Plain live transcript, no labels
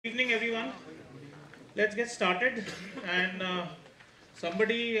Evening, everyone. Let's get started. And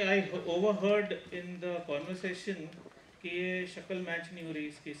somebody I overheard in the conversation कि ये शक्ल match नहीं हो रही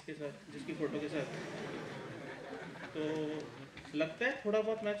इसके साथ जिसकी फोटो के साथ, तो लगता है थोड़ा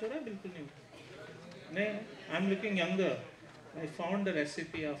बहुत मैच हो रहा है, बिल्कुल नहीं। I am looking younger. I found the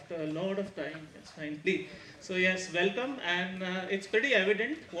recipe after a lot of time. Yes, finally. So yes, welcome, and it's pretty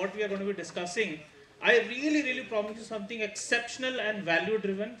evident what we are going to be discussing. I really promise you something exceptional and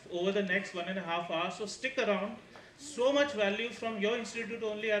value-driven over the next 1.5 hours. So stick around. So much value from your institute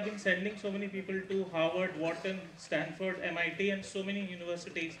only. I've been sending so many people to Harvard, Wharton, Stanford, MIT, and so many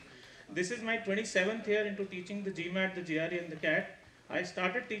universities. This is my 27th year into teaching the GMAT, the GRE, and the CAT. I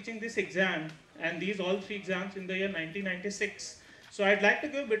started teaching this exam and these all three exams in the year 1996. So I'd like to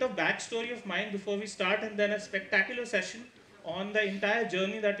give a bit of backstory of mine before we start, and then a spectacular session on the entire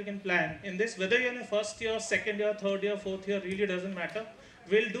journey that you can plan. In this, whether you're in a first year, second year, third year, fourth year, really doesn't matter.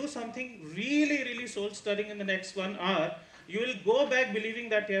 We'll do something really soul stirring in the next 1 hour. You will go back believing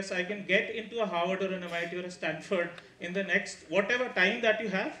that yes, I can get into a Harvard or an MIT or a Stanford in the next whatever time that you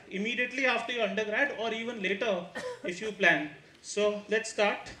have, immediately after your undergrad or even later if you plan. So let's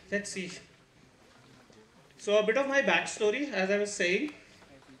start. Let's see. So a bit of my backstory, as I was saying.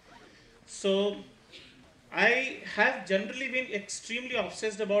 So I have generally been extremely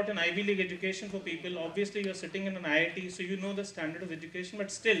obsessed about an Ivy League education for people. Obviously, you're sitting in an IIT, so you know the standard of education.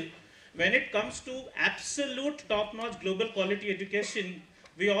 But still, when it comes to absolute top-notch global quality education,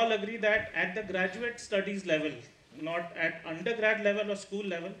 we all agree that at the graduate studies level, not at undergrad level or school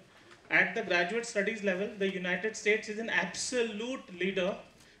level, at the graduate studies level, the United States is an absolute leader.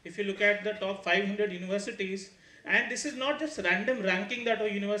 If you look at the top 500 universities, and this is not just random ranking that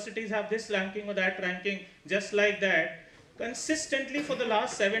universities have this ranking or that ranking, just like that. Consistently for the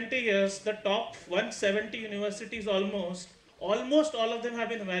last 70 years, the top 170 universities almost all of them have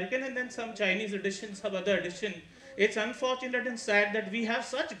been American, and then some Chinese addition, some other addition. It's unfortunate and sad that we have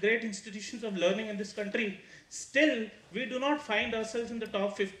such great institutions of learning in this country. Still, we do not find ourselves in the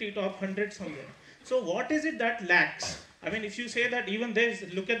top 50, top 100 somewhere. So what is it that lacks? I mean, if you say that even there's,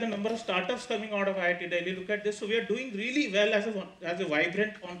 look at the number of startups coming out of IIT Delhi, look at this. So we are doing really well as a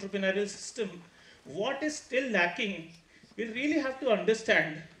vibrant entrepreneurial system. What is still lacking, we really have to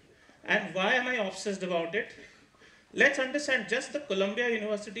understand. And why am I obsessed about it? Let's understand just the Columbia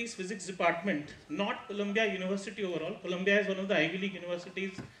University's physics department, not Columbia University overall. Columbia is one of the Ivy League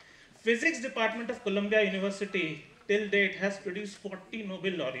universities. Physics department of Columbia University till date has produced 40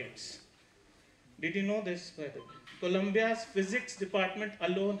 Nobel laureates. Did you know this, by the way? Columbia's physics department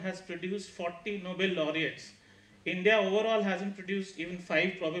alone has produced 40 Nobel laureates. India overall hasn't produced even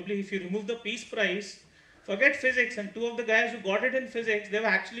 5 probably. If you remove the Peace Prize, forget physics, and 2 of the guys who got it in physics, they were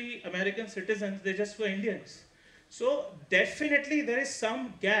actually American citizens, they just were Indians. So definitely there is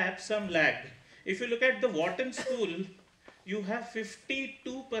some gap, some lag. If you look at the Wharton School, you have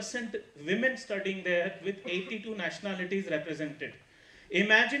 52% women studying there with 82 nationalities represented.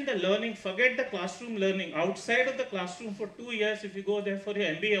 Imagine the learning, forget the classroom learning, outside of the classroom for 2 years, if you go there for your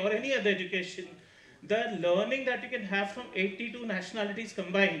MBA or any other education, the learning that you can have from 82 nationalities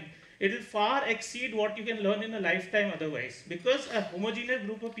combined, it will far exceed what you can learn in a lifetime otherwise. Because a homogeneous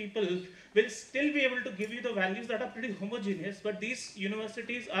group of people will still be able to give you the values that are pretty homogeneous, but these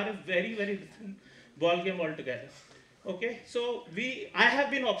universities are a very different ballgame altogether. Okay, so I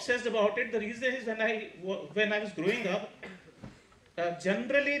have been obsessed about it. The reason is when I was growing up,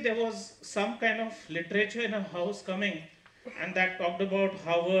 generally there was some kind of literature in a house coming, and that talked about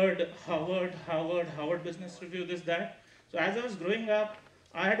Harvard Business Review, this, that. So as I was growing up,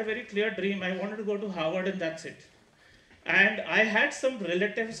 I had a very clear dream. I wanted to go to Harvard, and that's it. And I had some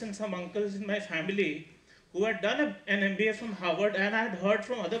relatives and some uncles in my family who had done an MBA from Harvard, and I had heard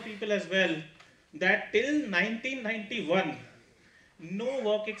from other people as well that till 1991, no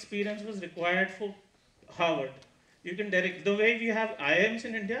work experience was required for Harvard. You can direct, the way we have IIMs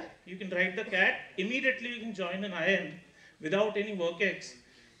in India, you can write the CAT, immediately you can join an IIM without any work ex.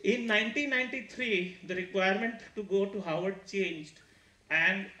 In 1993, the requirement to go to Harvard changed.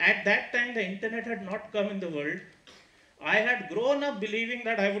 And at that time, the internet had not come in the world. I had grown up believing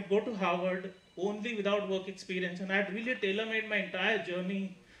that I would go to Harvard only without work experience, and I had really tailor-made my entire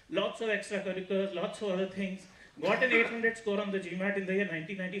journey, lots of extracurriculars, lots of other things, got an 800 score on the GMAT in the year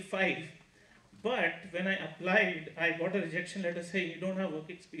 1995. But when I applied, I got a rejection letter saying you don't have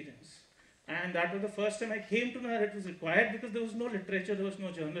work experience. And that was the first time I came to know that it was required, because there was no literature, there was no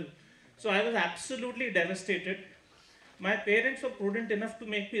journal. So I was absolutely devastated. My parents were prudent enough to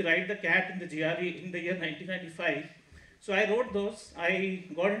make me write the CAT in the GRE in the year 1995. So I wrote those. I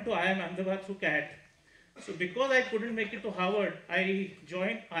got into IIM Ahmedabad through CAT. So because I couldn't make it to Harvard, I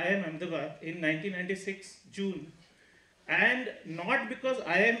joined IIM Ahmedabad in 1996 June, and not because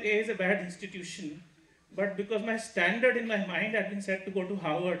IIMA is a bad institution, but because my standard in my mind had been set to go to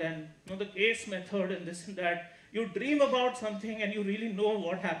Harvard, and the ACE method and this and that. You dream about something and you really know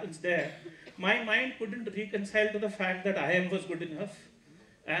what happens there. My mind couldn't reconcile to the fact that IIM was good enough,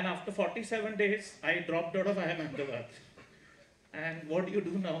 and after 47 days, I dropped out of IIM Ahmedabad. And what do you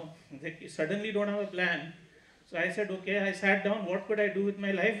do now? Like, you suddenly don't have a plan. So I said, okay, I sat down, what could I do with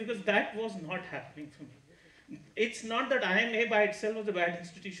my life? Because that was not happening for me. It's not that IIMA by itself was a bad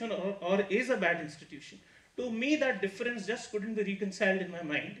institution or is a bad institution. To me, that difference just couldn't be reconciled in my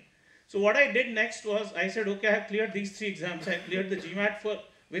mind. So what I did next was, I said, okay, I have cleared these 3 exams. I cleared the GMAT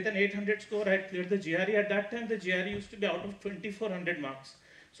with an 800 score. I had cleared the GRE. At that time, the GRE used to be out of 2400 marks.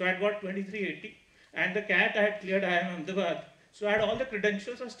 So I had got 2380. And the CAT, I had cleared IIM Ahmedabad. So I had all the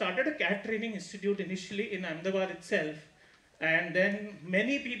credentials. I started a CAT training institute initially in Ahmedabad itself. And then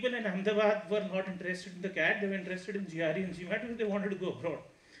many people in Ahmedabad were not interested in the CAT. They were interested in GRE and GMAT because they wanted to go abroad.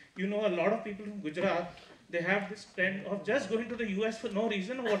 A lot of people in Gujarat, they have this trend of just going to the US for no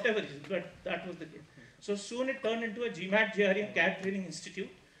reason or whatever reason, but that was the case. So soon it turned into a GMAT, GRE and CAT training institute.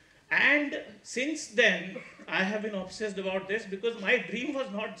 And since then, I have been obsessed about this because my dream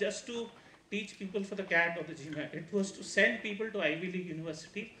was not just to teach people for the CAT or the GMAT. It was to send people to Ivy League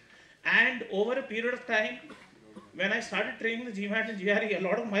University. And over a period of time, when I started training the GMAT and GRE, a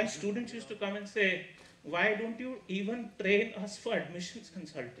lot of my students used to come and say, why don't you even train us for admissions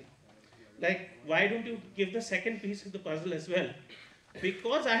consulting? Like, why don't you give the second piece of the puzzle as well?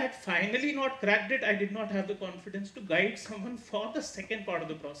 Because I had finally not cracked it, I did not have the confidence to guide someone for the second part of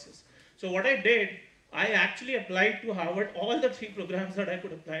the process. So what I did, I actually applied to Harvard, all the 3 programs that I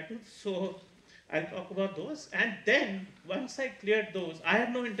could apply to. So I'll talk about those. And then once I cleared those, I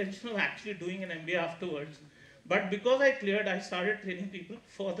had no intention of actually doing an MBA afterwards. But because I cleared, I started training people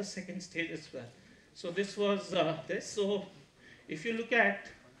for the second stage as well. So this was this. So if you look at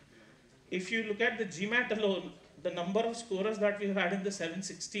the GMAT alone, the number of scorers that we've had in the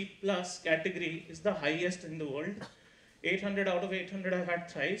 760 plus category is the highest in the world. 800 out of 800 I've had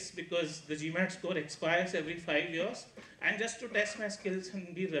thrice because the GMAT score expires every 5 years. And just to test my skills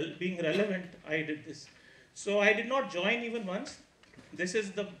and being relevant, I did this. So I did not join even once. This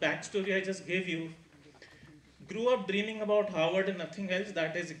is the backstory I just gave you. Grew up dreaming about Harvard and nothing else.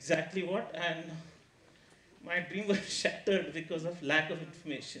 That is exactly what. And my dream was shattered because of lack of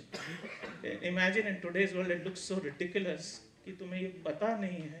information. Imagine in today's world, it looks so ridiculous कि तुम्हें ये पता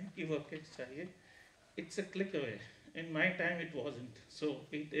नहीं है कि work चाहिए. It's a click away. In my time, it wasn't. So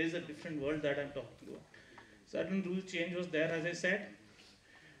it is a different world that I'm talking about. Sudden rule change was there, as I said.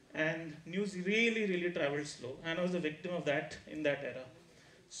 And news really, really traveled slow. And I was a victim of that in that era.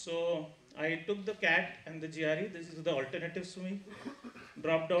 So I took the CAT and the GRE. This is the alternatives for me.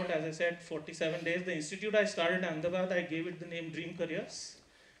 Dropped out, as I said, 47 days. The institute I started in Ahmedabad, I gave it the name Dream Careers.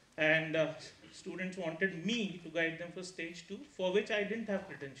 And students wanted me to guide them for stage 2, for which I didn't have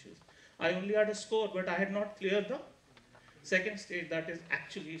credentials. I only had a score, but I had not cleared the second stage, that is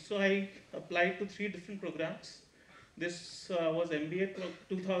actually. So I applied to 3 different programs. This was MBA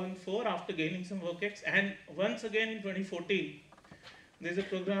 2004 after gaining some WorkX. And once again in 2014, there's a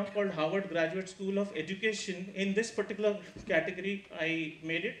program called Harvard Graduate School of Education. In this particular category, I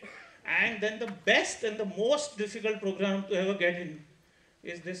made it. And then the best and the most difficult program to ever get in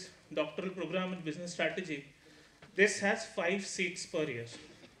is this doctoral program in business strategy. This has 5 seats per year.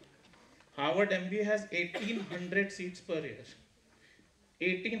 Harvard MBA has 1800 seats per year.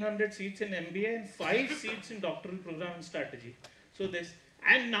 1800 seats in MBA and 5 seats in doctoral program in strategy. So this,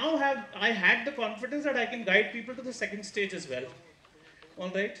 and now I had the confidence that I can guide people to the second stage as well. All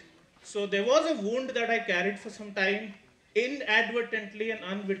right. So there was a wound that I carried for some time, inadvertently and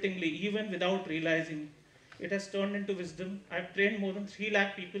unwittingly, even without realizing. It has turned into wisdom. I've trained more than 3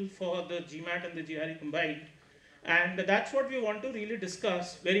 lakh people for the GMAT and the GRE combined. And that's what we want to really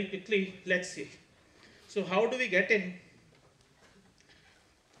discuss very quickly. Let's see. So how do we get in?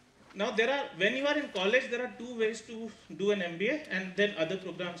 Now when you are in college, there are 2 ways to do an MBA and then other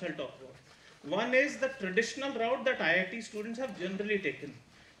programs I'll talk about. One is the traditional route that IIT students have generally taken.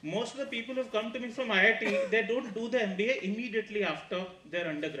 Most of the people who have come to me from IIT, they don't do the MBA immediately after their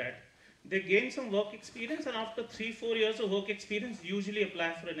undergrad. They gain some work experience and after 3-4 years of work experience, usually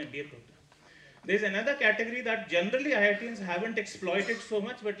apply for an MBA program. There's another category that generally IITians haven't exploited so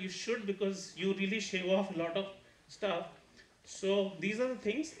much, but you should because you really shave off a lot of stuff. So these are the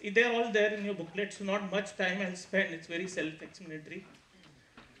things. They're all there in your booklet, so not much time I'll spend. It's very self-explanatory.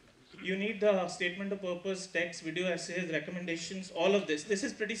 You need the statement of purpose, text, video essays, recommendations, all of this. This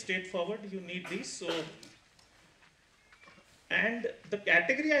is pretty straightforward. You need these. So, and the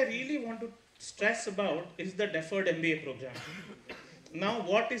category I really want to stress about is the deferred MBA program. Now,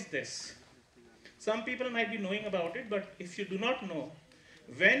 what is this? Some people might be knowing about it, but if you do not know,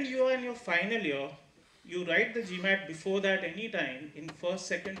 when you are in your final year, you write the GMAT before that any time, in first,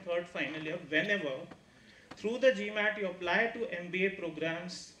 second, third, final year, whenever, through the GMAT you apply to MBA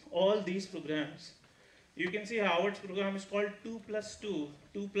programs, all these programs. You can see Harvard's program is called 2+2.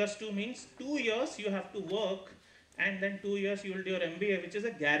 2+2 means 2 years you have to work and then 2 years you will do your MBA, which is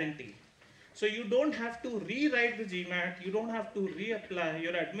a guarantee. So you don't have to rewrite the GMAT, you don't have to reapply,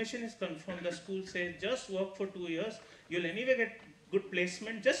 your admission is confirmed, the school says just work for 2 years, you'll anyway get good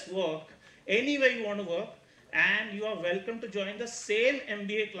placement, just work anywhere you want to work, and you are welcome to join the same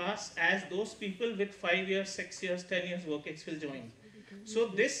MBA class as those people with 5 years, 6 years, 10 years work ex will join. So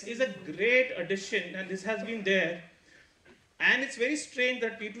this is a great addition, and this has been there. And it's very strange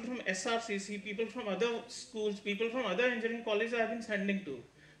that people from SRCC, people from other schools, people from other engineering colleges have been sending to.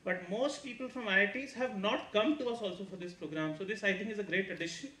 But most people from IITs have not come to us also for this program. So this, I think, is a great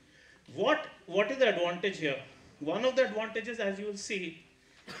addition. What is the advantage here? One of the advantages, as you will see,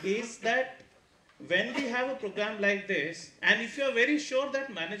 is that when we have a program like this, and if you are very sure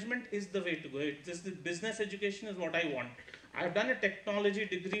that management is the way to go, this business education is what I want. I've done a technology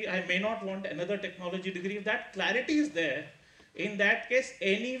degree, I may not want another technology degree. If that clarity is there, in that case,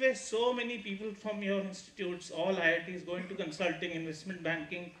 anyway, so many people from your institutes, all IITs, going to consulting, investment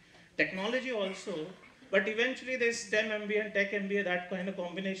banking, technology also, but eventually there's STEM MBA and Tech MBA, that kind of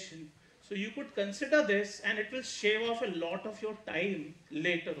combination. So you could consider this, and it will shave off a lot of your time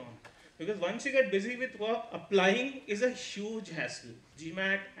later on. Because once you get busy with work, applying is a huge hassle.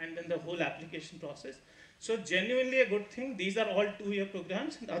 GMAT and then the whole application process. So genuinely a good thing. These are all 2-year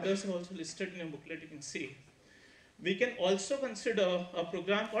programs, and others are also listed in your booklet, you can see. We can also consider a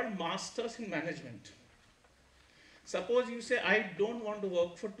program called Masters in Management. Suppose you say, I don't want to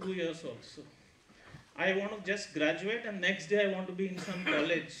work for 2 years also. I want to just graduate and next day I want to be in some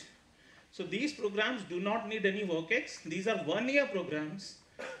college. So these programs do not need any work ex. These are 1-year programs,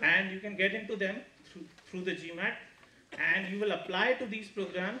 and you can get into them through the GMAT, and you will apply to these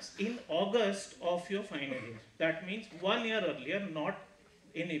programs in August of your final year. That means 1 year earlier, not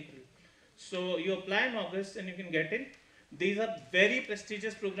in April. So you apply in August and you can get in. These are very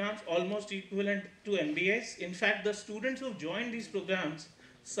prestigious programs, almost equivalent to MBAs. In fact, the students who joined these programs,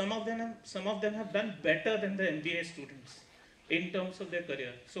 some of them have done better than the MBA students in terms of their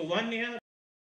career. So 1 year